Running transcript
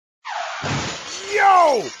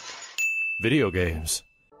Yo! Video games.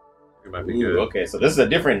 It might be good. Okay, so this is a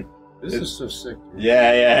different. This is so sick.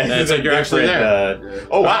 Yeah, yeah. It's like you're actually there. Yeah.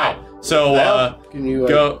 Oh wow! So Can you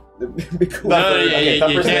go. be cool? No, Okay, you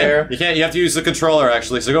Thumper's there. can't. You can't. You have to use the controller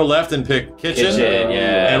actually. So go left and pick kitchen.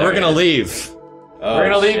 Yeah. And we're gonna leave. Oh, we're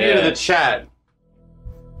gonna leave you to shit. the chat.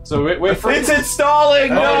 So wait for. It's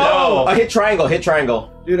installing. Oh, No. no. Oh, hit triangle. Hit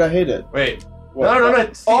triangle. Dude, I hate it. Wait. What? No.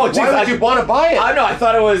 Oh, Steve, why would you want to buy it? No, I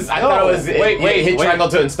thought it was. I thought it was. Wait. Hit triangle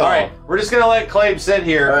to install. All right, we're just gonna let Claim sit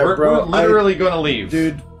here. All right, we're bro, literally gonna leave.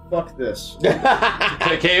 Dude, fuck this.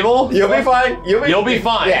 The cable. You'll be fine. You'll be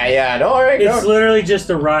fine. Yeah. No, all right. It's literally just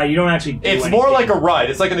a ride. You don't actually do It's anything. more like a ride.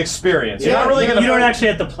 It's like an experience. You're not really gonna. You don't actually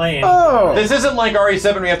have to play anything. Oh! This isn't like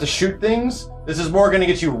RE7 where you have to shoot things. This is more gonna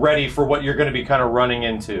get you ready for what you're gonna be kind of running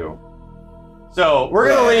into. So we're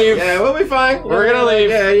gonna leave. Yeah, we'll be fine. We're gonna leave.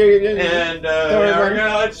 Yeah, you're And we're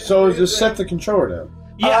gonna let you. So just set the controller down.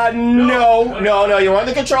 No. You want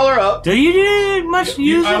the controller up? Do you much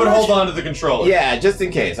use I it would much? hold on to the controller. Yeah, just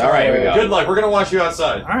in case. All right, here we go. Good luck. We're gonna watch you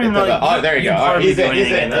outside. All right, Oh, there you go. All right, he's in. He's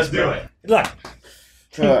in. Let's do it. Look.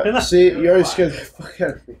 See, you already scared the fuck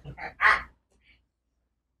out of me.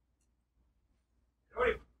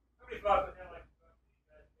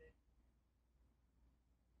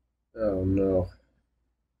 Oh no.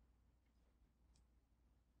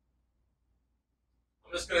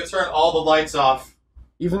 I'm just gonna turn all the lights off,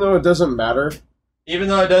 Even though it doesn't matter, even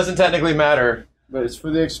though it doesn't technically matter. but it's for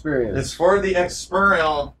the experience. It's for the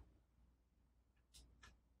experience.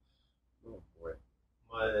 Oh boy.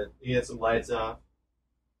 But you get some lights off.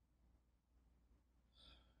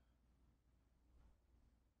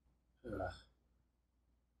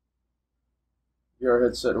 Your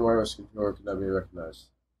headset and wireless controller cannot be recognized.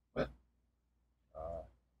 What?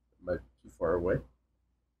 Am I too far away?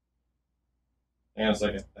 Hang on a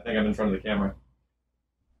second. I think I'm in front of the camera.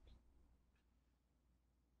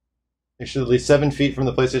 You should at least 7 feet from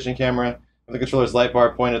the PlayStation camera. With the controller's light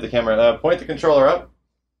bar, point at the camera. Point the controller up.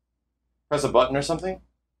 Press a button or something.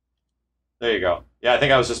 There you go. Yeah, I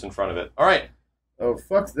think I was just in front of it. All right. Oh,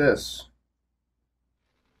 fuck this.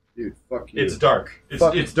 Dude, fuck you. It's dark.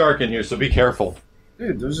 It's dark in here, so be careful.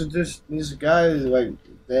 Dude, those are just these guys like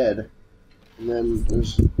dead, and then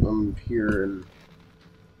there's here, and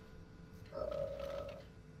I'm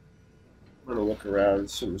gonna look around.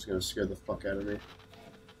 Something's gonna scare the fuck out of me.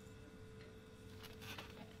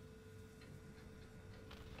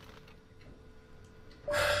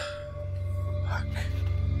 Fuck.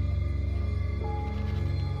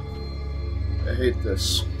 I hate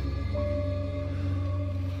this.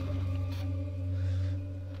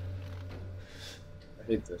 I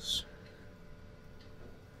hate this.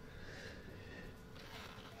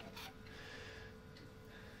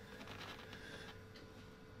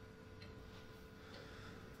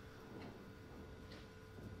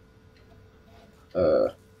 How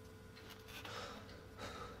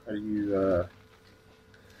do you,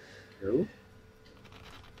 go?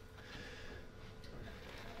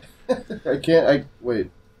 I can't,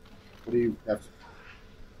 wait. What do you have to...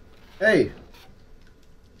 Hey!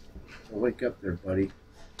 Wake up there, buddy.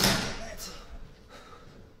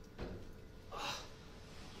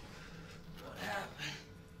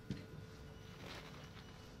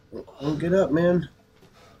 Don't get up, man.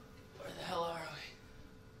 Where the hell are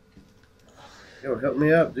we? Yo, help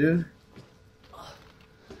me up, dude.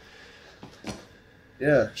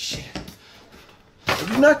 Yeah. Shit. What did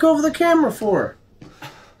you knock over the camera for?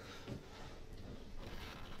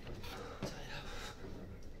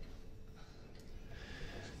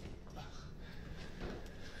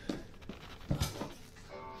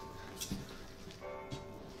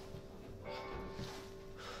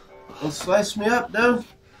 Don't slice me up, though.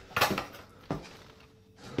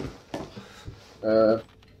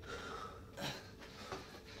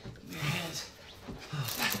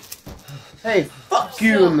 Hey, fuck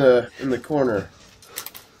you in the corner.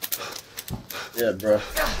 Yeah, bro.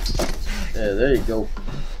 Yeah, there you go.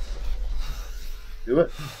 Do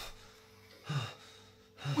it.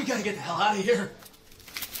 We gotta get the hell out of here.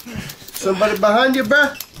 Somebody behind you,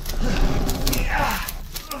 bro.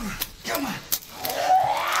 Come on.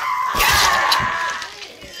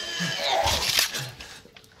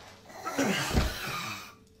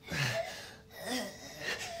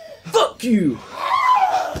 Fuck you.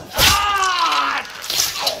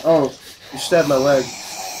 Oh, you stabbed my leg.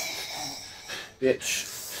 Bitch.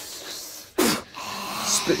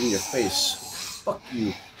 Spit in your face. Fuck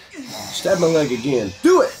you. Stab my leg again.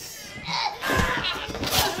 Do it!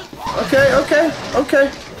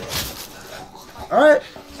 Okay. Alright.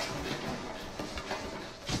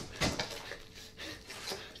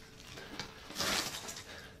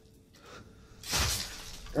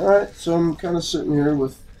 Alright, so I'm kind of sitting here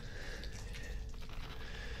with...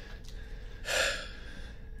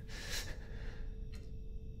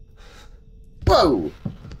 Whoa!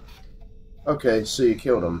 Okay, so you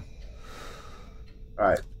killed him.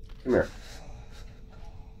 Alright, come here.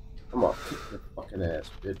 Come on, kick your fucking ass,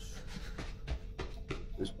 bitch.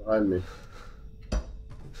 He's behind me.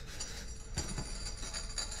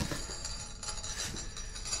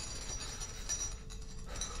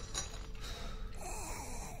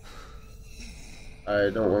 I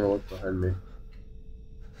don't want to look behind me.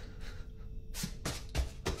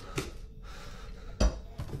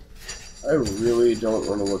 I really don't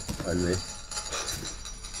want to look behind me.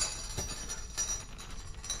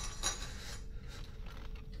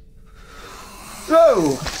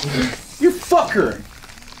 No! You fucker!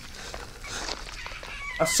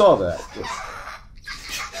 I saw that.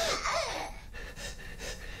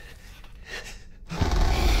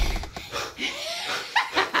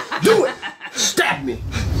 Do it! Stab me!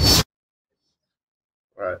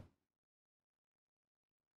 Alright.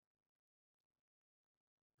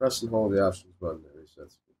 Press and hold the options button. There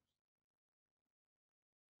resets.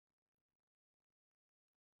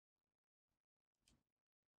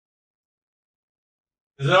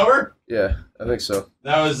 Is it over? Yeah, I think so.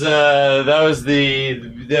 That was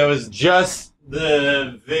just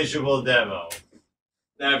the visual demo.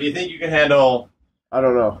 Now, if you think you can handle I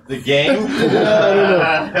don't know. the game, I don't know.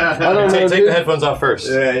 I don't know. take the headphones off first.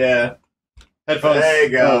 Yeah. Headphones. There you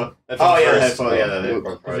go. Headphones Oh yeah, the first. headphone. Yeah, the headphone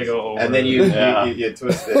As they parts. go over. And then you Yeah. you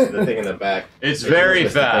twist the thing in the back. It's You very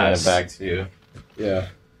twist the thing fast. in the back too.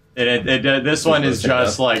 Yeah. This one is Check it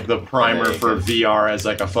just out. like the primer There you for go. VR as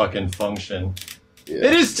like a fucking function. Yeah.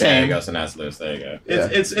 It is There you tame. go. So now it's loose. There you go.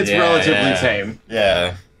 It's Yeah, relatively yeah. tame,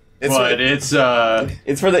 Yeah. but it's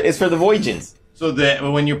for the Voyagins. so that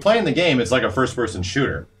when you're playing the game, it's like a first-person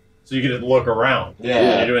shooter. So you get to look around.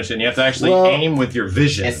 Yeah. You're doing shit. And you have to actually Well- aim with your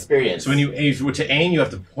vision. Experience. So when to aim, you have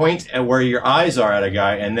to point at where your eyes are at a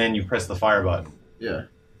guy, and then you press the fire button. Yeah.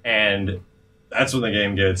 And that's when the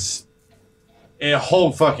game gets. A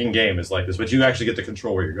whole fucking game is like this, but you actually get to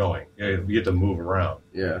control where you're going. You get to move around.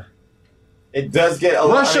 Yeah. It does get a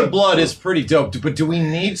lot. Rush of Blood is pretty dope, but do we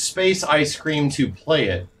need Space Ice Cream to play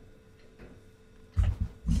it?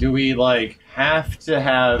 Do we like have to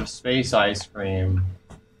have Space Ice Cream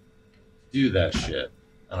do that shit?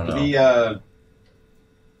 I don't know.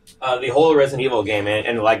 The whole Resident Evil game,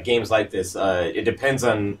 and like games like this, it depends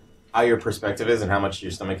on how your perspective is and how much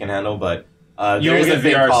your stomach can handle. But You there will is a get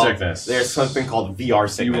thing VR called- sickness. There's something called VR You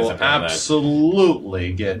sickness. will apparently.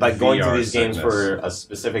 absolutely get By going VR through these games sickness. for a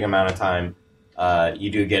specific amount of time, you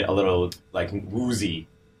do get a little like woozy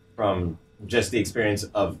from just the experience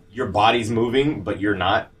of your body's moving, but you're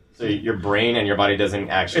not. So your brain and your body doesn't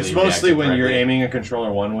actually. It's mostly react when you're correctly. aiming a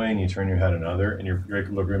controller one way and you turn your head another, and your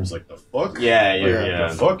equilibrium's like the fuck. Yeah,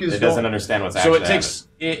 The fuck is it doesn't going- understand what's So actually it takes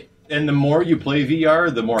it, and the more you play VR,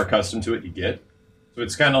 the more accustomed to it you get. So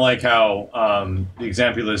it's kind of like how the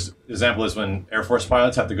example is when Air Force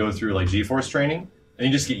pilots have to go through like G-force training, and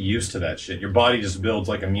you just get used to that shit. Your body just builds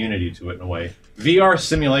like immunity to it in a way. VR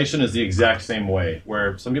simulation is the exact same way,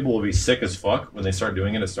 where some people will be sick as fuck when they start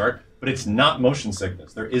doing it at start, but it's not motion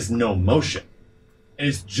sickness. There is no motion. And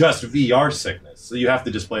it's just VR sickness. So you have to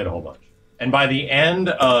just play it a whole bunch. And by the end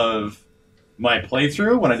of my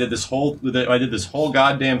playthrough, when I did this whole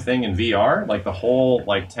goddamn thing in VR, like the whole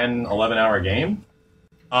like 10, 11 hour game,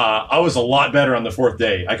 I was a lot better on the fourth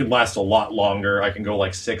day. I could last a lot longer. I can go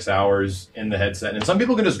like 6 hours in the headset. And some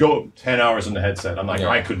people can just go 10 hours in the headset. I'm like, Yeah.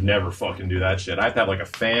 I could never fucking do that shit. I have to have like a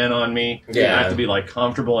fan on me. Yeah. I have to be like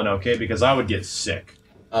comfortable and okay because I would get sick.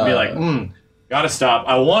 I'd be like, gotta stop.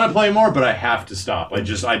 I want to play more, but I have to stop. I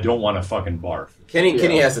don't want to fucking barf.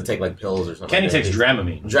 Kenny has to take like pills or something. Kenny like that. takes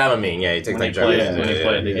Dramamine Dramamine, yeah, he takes when he like plays Dramamine. when he yeah,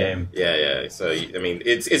 played the yeah. game. Yeah. So I mean,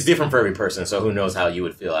 it's different for every person. So who knows how you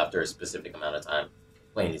would feel after a specific amount of time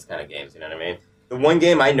playing these kind of games? You know what I mean? The one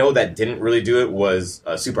game I know that didn't really do it was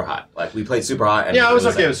Super Hot. Like we played Super Hot, and Yeah, I was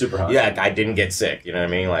okay like, with Super Hot. Yeah, I didn't get sick. You know what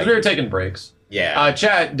I mean? Like We were taking breaks. yeah.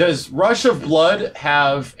 Chat, does Rush of Blood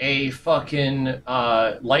have a fucking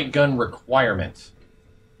light gun requirement?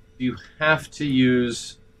 Do you have to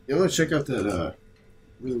use... You want to check out that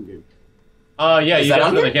rhythm game? Yeah, Is you that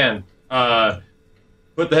definitely can.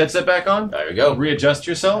 Put the headset back on, There we go. readjust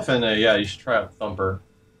yourself, and yeah, you should try out Thumper.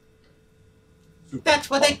 That's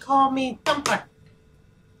what they call me, Thumper.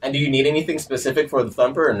 And do you need anything specific for the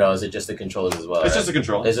Thumper, or no? Is it just the controllers as well? It's right? just a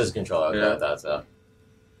control. It's just a controller. Okay, Yeah. I thought so.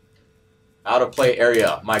 Out of play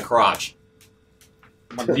area, my crotch.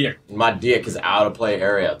 Yeah. My dick is out of play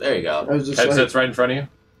area. There you go. I was just Headset's right in front of you.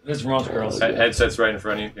 This wrong, girls. Yeah. Headset's right in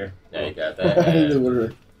front of you. Here. There you got like, that.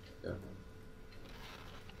 literally.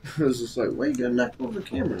 I was just like, why you gotta knock over the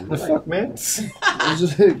camera? The fuck, man? I was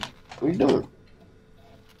just like, what are you doing?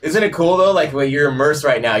 Isn't it cool though? Like when you're immersed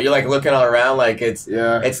right now, you're like looking all around, like it's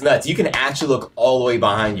nuts. You can actually look all the way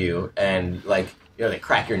behind you and like they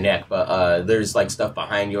crack your neck, but there's like stuff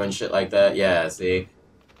behind you and shit like that. Yeah, see,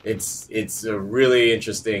 it's a really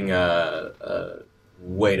interesting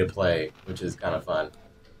way to play, which is kind of fun.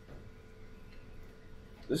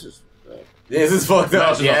 This is fucked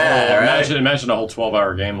up. Yeah, right? Imagine a whole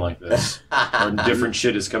 12-hour game like this, where different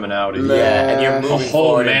shit is coming out. Yeah, and you're moving a whole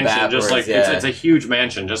forward mansion, and backwards, just like it's a huge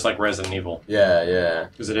mansion, just like Resident Evil. Yeah.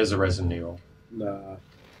 Because it is a Resident Evil. Nah.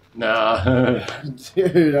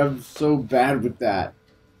 Dude, I'm so bad with that.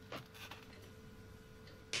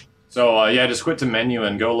 So, just quit to menu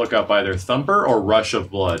and go look up either Thumper or Rush of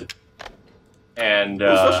Blood. And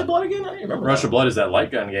What's Rush of Blood again? I don't remember. Rush of Blood is that light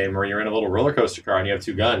gun game where you're in a little roller coaster car and you have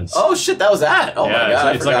two guns. Oh shit, that was that. Oh yeah, my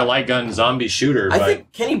god, it's like a light gun zombie shooter. I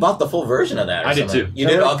think Kenny bought the full version of that. Or I did something. too. You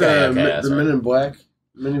did? Okay. The Men in Black.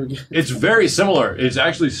 It's very similar. It's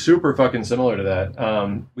actually super fucking similar to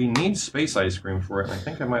that. We need space ice cream for it. I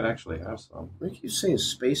think I might actually have some. What are you saying,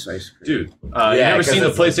 space ice cream? Dude, you ever seen the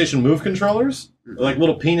PlayStation Move controllers? They're like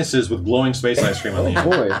little penises with glowing space ice cream on them. Oh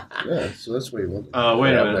boy, yeah. So that's what you want.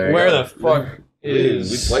 Wait a minute. Where the fuck we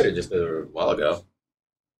played it just a while ago.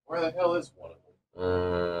 Where the hell is one of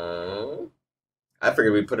them? I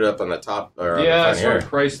figured we put it up on the top. Or on Yeah, the I swear to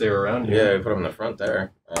Christ, they were around here. Yeah, we put them in the front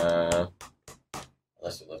there.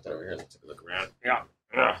 Unless you left it over here. Let's take a look around. Yeah.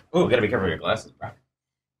 Ooh, gotta be careful with your glasses, bro.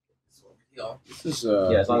 This is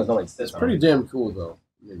as long as no one sits. It's pretty damn cool though.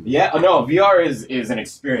 Yeah, no, VR is an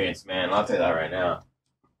experience, man. I'll tell you that right now.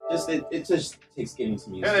 It just takes getting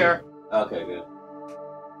some used to. There they are. Okay, good.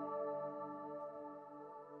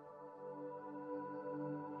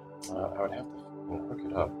 I would have to hook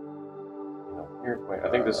it up. Here, wait. I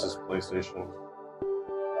think this is PlayStation.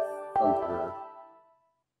 Thumper.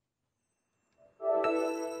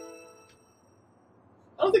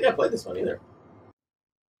 I don't think I played this one either.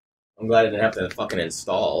 I'm glad I didn't have to fucking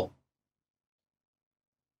install.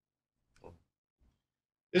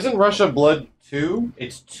 Isn't Rush of Blood 2?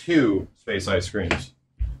 It's 2 space ice creams.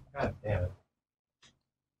 God damn it.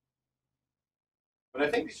 But I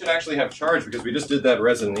think these should actually have charge because we just did that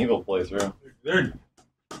Resident Evil playthrough. Good.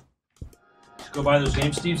 Just go buy those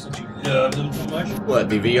games, Steve, since you love them so much. What,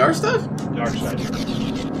 the VR stuff? Dark Side.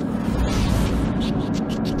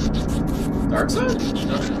 Dark Side?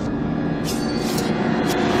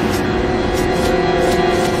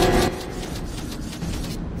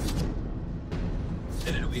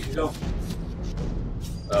 Did it a week ago.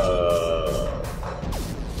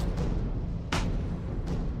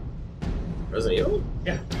 Resident Evil?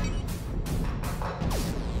 Yeah.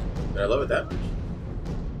 Did I love it that much?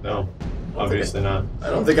 No, obviously not. I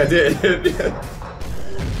don't think I did.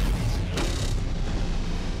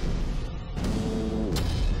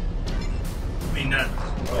 I mean, not.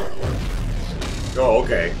 Oh,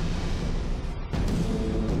 okay.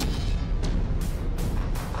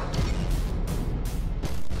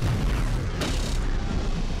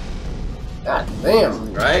 God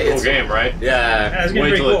damn. Right? Cool game, right? Yeah. That's getting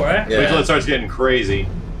pretty cool, right? Wait till it starts getting crazy.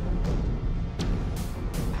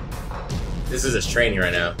 This is just training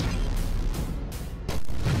right now.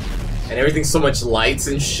 And everything's so much lights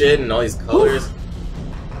and shit and all these colors.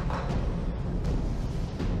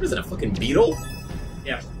 What is it, a fucking beetle?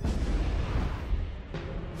 Yeah.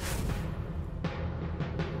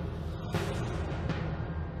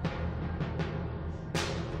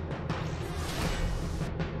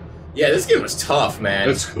 Yeah, this game was tough, man.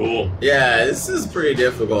 That's cool. Yeah, this is pretty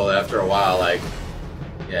difficult after a while, like,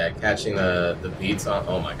 yeah, catching the beats on,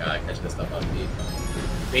 oh my god, catching this stuff on beat.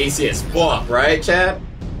 Bassy as fuck, right, Chad?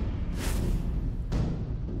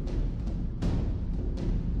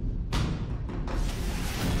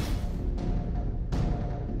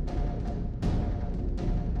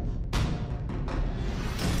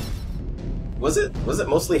 Was it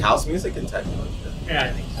mostly house music and techno? Yeah,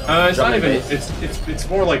 I think so. It's Drum not and even. bass? It's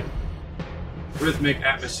more like rhythmic,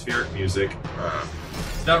 atmospheric music.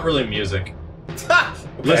 It's not really music.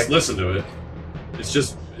 Okay. Listen to it. It's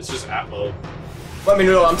just atmo. Well, I mean,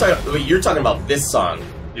 no, I'm talking. You're talking about this song,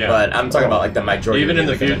 Yeah. but I'm talking about like the majority. Even of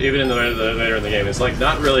in the music later in the game, it's like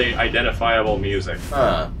not really identifiable music.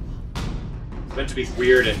 Huh. It's meant to be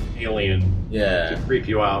weird and alien Yeah. to creep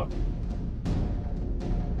you out.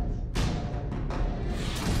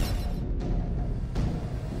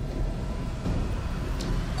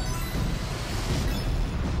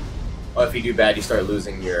 Oh, if you do bad, you start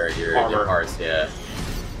losing your Armor. parts. Yeah.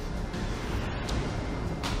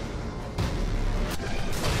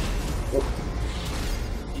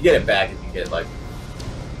 You get it back if you get like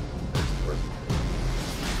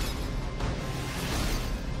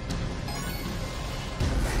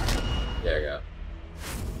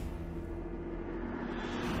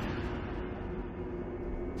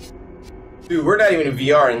Dude, we're not even in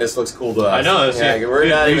VR, and this looks cool to us. I know. Yeah, we're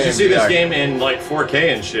not you even should in see VR. this game in like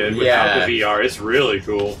 4K and shit without Yeah. the VR. It's really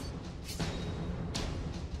cool.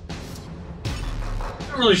 I'm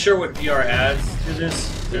not really sure what VR adds to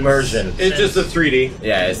this. Immersion. It's just the 3D.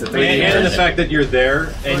 Yeah, it's the 3D And immersion. the fact that you're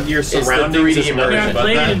there and your the surroundings 3D is immersion. I immersion.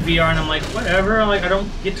 played it in VR and I'm like, whatever. Like, I don't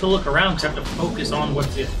get to look around because I have to focus on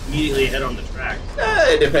what's immediately ahead on the track.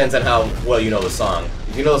 It depends on how well you know the song.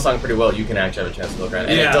 If you know the song pretty well, you can actually have a chance to look around.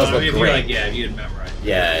 And it does look if great. you're like, yeah, if you didn't memorize.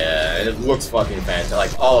 Yeah, and it looks fucking fantastic.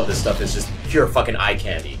 Like, all of this stuff is just pure fucking eye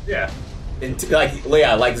candy. Yeah.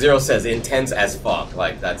 Like Zero says, intense as fuck.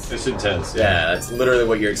 Like, that's... It's intense. Yeah, that's literally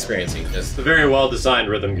what you're experiencing. Just, It's a very well designed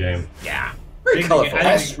rhythm game. yeah. Very I think colorful. the-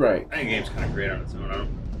 That's right. I think the game's kind of great on its own. I don't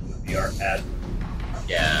know what VR ad.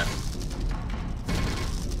 Yeah.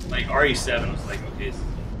 Like, RE7 was like, okay, it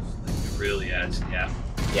really adds, yeah.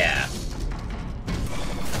 Yeah.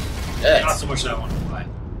 Not so much that I want to buy.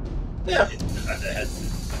 Yeah. The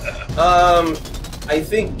headset. I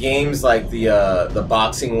think games like the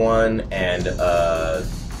boxing one and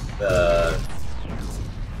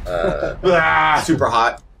Super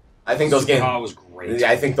Hot. I think those games. was great.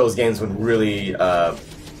 Yeah, I think those games would really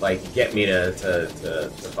like get me to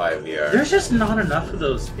buy VR. There's just not enough of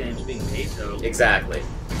those games being made, though. Exactly.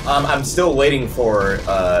 I'm still waiting for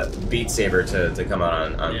Beat Saber to come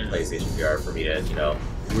out on Yeah. PlayStation VR for me to,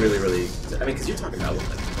 really. I mean, because you're talking about what,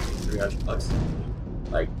 like $300.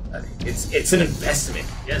 Like, it's an investment,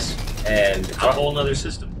 Yes. and It's a whole nother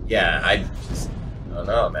system. yeah, I don't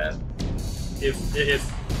know, man.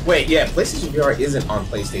 If Wait, yeah, PlayStation VR isn't on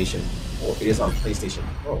PlayStation 4. It is on PlayStation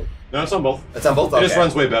Pro. No, it's on both. It's on both. It just Okay.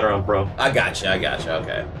 runs way better on Pro. I gotcha.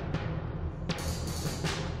 Okay.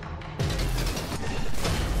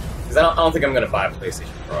 Because I don't think I'm gonna buy a PlayStation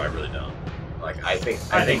Pro. I really don't. Like, I think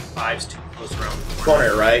 5's too close around the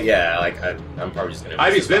corner, right? Yeah, like I'm probably just gonna.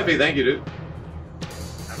 Ivy miss it. Spiffy, thank you, dude.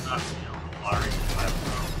 I'm not seeing a lot of reasons why I don't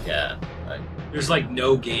know. Yeah. There's like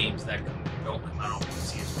no games that don't come out on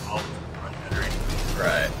PC as well that run better anyway.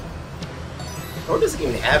 Right. Pro doesn't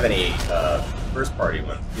even have any first party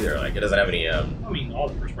ones either. Like, it doesn't have any. I mean, all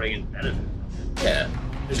the first party games benefit. Yeah.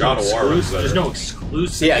 There's God no of War was exclusive. There's better. no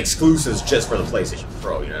exclusive. So yeah, exclusives just for the PlayStation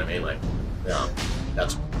Pro. You know what I mean? Like, no,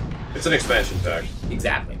 that's It's an expansion pack.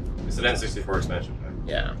 exactly. It's an N64 expansion pack.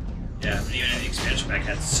 Yeah. Yeah, but even the expansion pack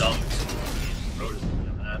had some exclusive games. Doesn't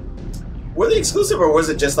have that. Were they exclusive, or was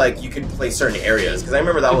it just like you could play certain areas? Because I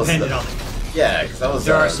remember that was Depended the, on the game. yeah, because that was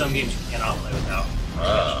There are some games you cannot play without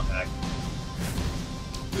Ah. expansion pack.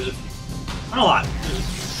 There's a few. Not a lot. There's a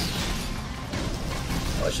few.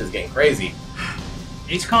 Oh, this shit's getting crazy.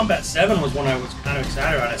 Ace Combat 7 was one I was kind of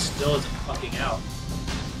excited about. It still isn't fucking out.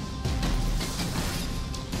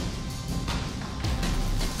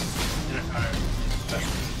 And I found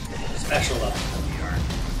it special level of VR.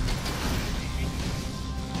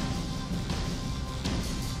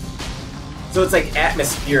 So it's like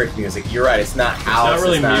atmospheric music. You're right. It's not house. It's not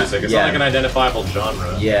really music. It's not yeah. like an identifiable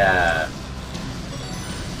genre. Yeah.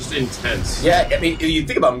 Just intense. Yeah. I mean, you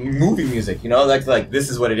think about movie music. Like this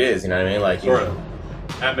is what it is. You know what I mean? Like, Sort of.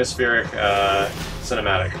 Atmospheric,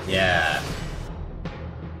 cinematic. Yeah.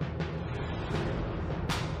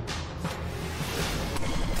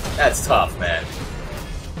 That's tough, man.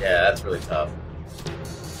 Yeah, that's really tough.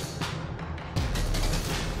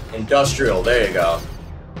 Industrial. There you go.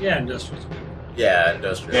 Yeah, Industrial's good. Yeah,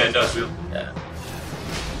 industrial. Yeah, industrial. Yeah.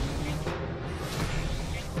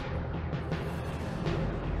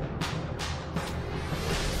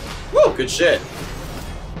 Whoa, good shit.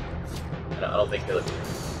 I don't think he'll.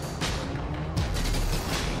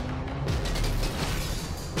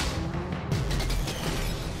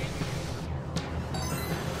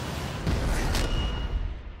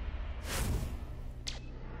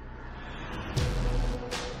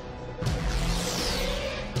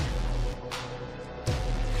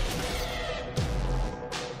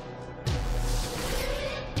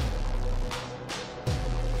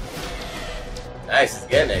 Nice, he's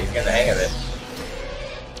getting it. He's getting the hang of it.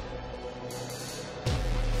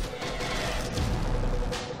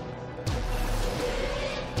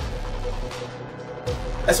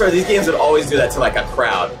 I swear, these games would always do that to like a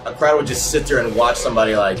crowd. A crowd would just sit there and watch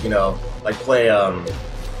somebody like play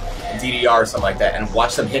DDR or something like that, and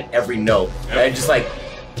watch them hit every note, Yep. and just like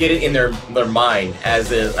get it in their mind as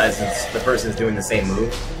the person is doing the same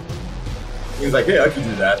move. He's like, hey, I can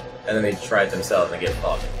do that, and then they try it themselves and they get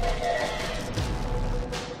fucked.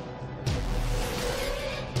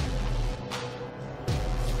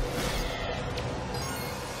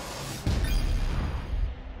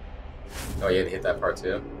 Oh, you had to hit that part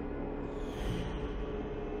too?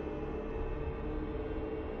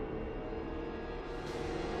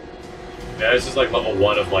 Yeah, this is like level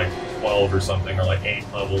 1 of like 12 or something, or like 8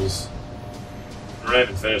 levels. We're not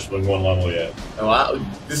even finished with 1 level yet. Oh, wow.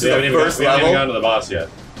 This is We haven't the even first we haven't even level? gotten to the boss yet.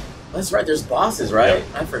 That's right, there's bosses, right? Yep.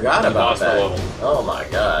 I forgot The about boss per that. level. Oh my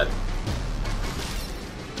god.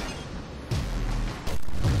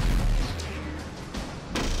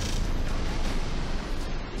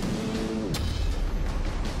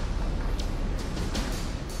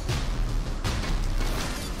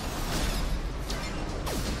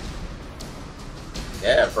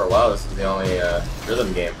 Yeah, for a while this was the only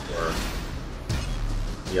rhythm game for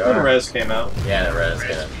When VR. Res came out. Yeah, the Res,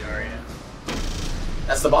 yeah. VR, yeah.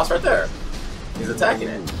 That's the boss right there. He's attacking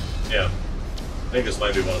it. Yeah. I think this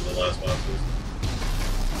might be one of the last bosses.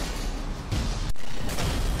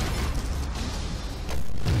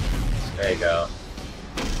 There you go.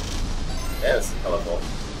 Yeah, this is colorful.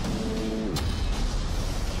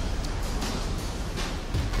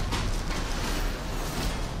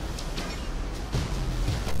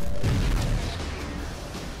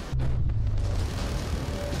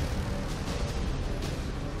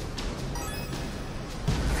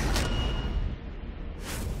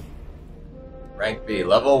 Rank B,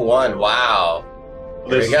 level 1, wow.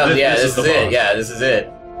 Here we go. Yeah, this is the it. boss. Yeah, this is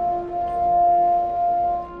it.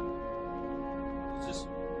 It's just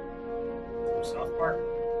from South Park.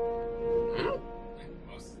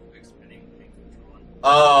 Hmm? Most expending things for one.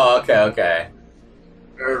 Oh, okay, okay.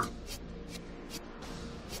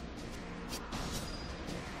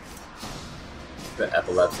 The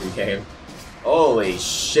epilepsy game. Holy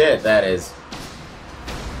shit, that is.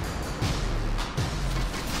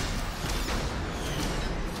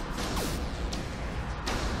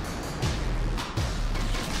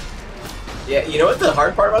 Yeah, you know what the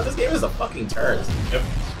hard part about this game is? The fucking turns. Yep.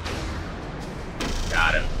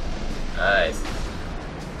 Got him. Nice.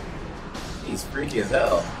 He's freaky as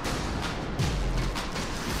hell.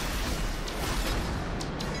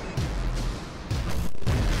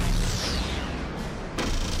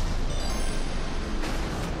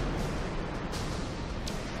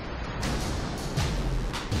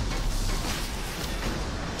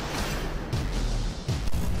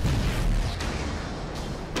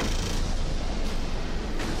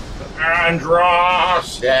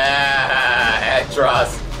 Andros! Yeah,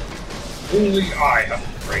 Andros. Only I have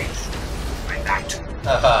praise. My knight.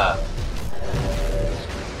 Haha.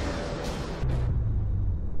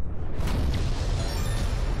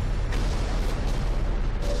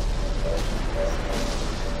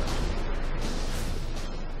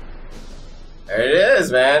 There it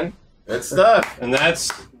is, man. Good stuff. And that's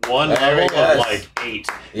one Very level of nice. like 8.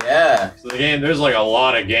 Yeah. So the game, there's like a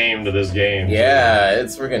lot of game to this game. Yeah,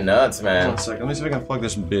 it's freaking nuts, man. One second, let me see if I can plug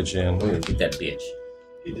this bitch in. Ooh, get that bitch.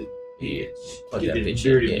 Bitch. Plug that bitch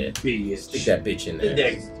in, yeah. Bitch. Stick that bitch in there.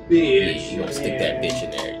 That Yeah, bitch. you gonna stick that bitch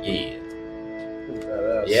in there, yeah.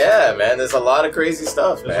 Badass. Yeah, man, there's a lot of crazy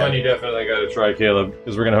stuff, This one man. you definitely gotta try, Caleb,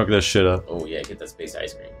 because we're gonna hook this shit up. Oh yeah, get that space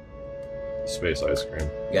ice cream. Space ice cream.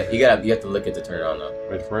 You have to lick it to turn it on though.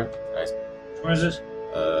 Wait for it. Nice. What is this?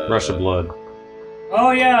 Rush of blood. Oh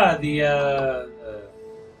yeah, the no,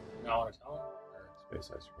 I want to tell him.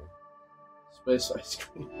 Space ice cream. Space ice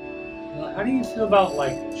cream. How do you feel about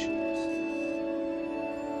like shooters?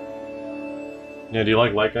 Yeah, do you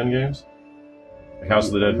like light gun games? Like House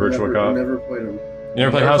of the Dead Virtual Cop? Never played them. You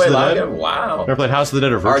never played House of the Live Dead? Gun? Wow. Never played House of the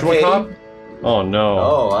Dead or Virtual Arcade? Cop? Oh no.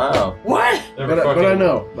 Oh wow. What? Never But I fucking-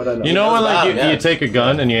 know. You know when like Wow, yeah. you take a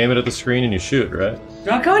gun and you aim it at the screen and you shoot, right?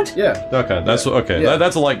 Duck hunt? Yeah. Duck hunt. That's okay. Yeah.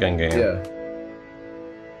 That's a light gun game. Yeah.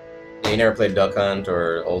 You never played Duck Hunt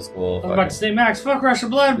or old school? I was about to say, Max, fuck Rush of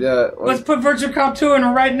Blood. Yeah. Let's Like, put Virtual Cop 2 in it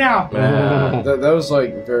right now. that was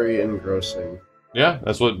like very engrossing. Yeah,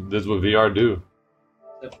 that's what VR do.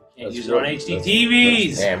 Can't That's use it on good. HD That's-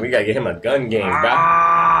 TVs. Man, we gotta get him a gun game, bro.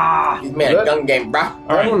 Ah! He's made a That- gun game, bro.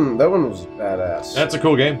 All right, That one was badass. that's a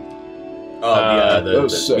cool game. Oh, that the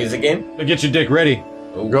was sick. music game? To get your dick ready.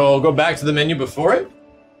 Ooh. Go back to the menu before it,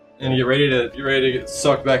 and you're ready to get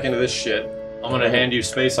sucked back into this shit. I'm gonna hand you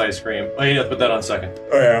space ice cream. Oh, you have to put that on second.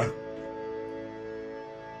 Oh yeah.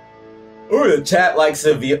 Ooh, the chat likes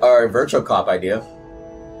a VR Virtual Cop idea.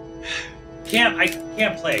 I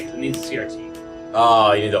can't play it 'cause it needs a CRT.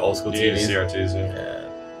 Oh, you need the old school You need TVs. CRTs,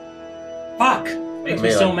 yeah. Fuck! Yeah. Makes me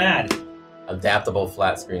Maybe so like- mad. Adaptable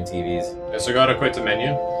flat screen TVs. Yeah, so go to quit the menu,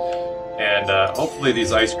 and hopefully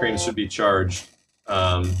these ice creams should be charged.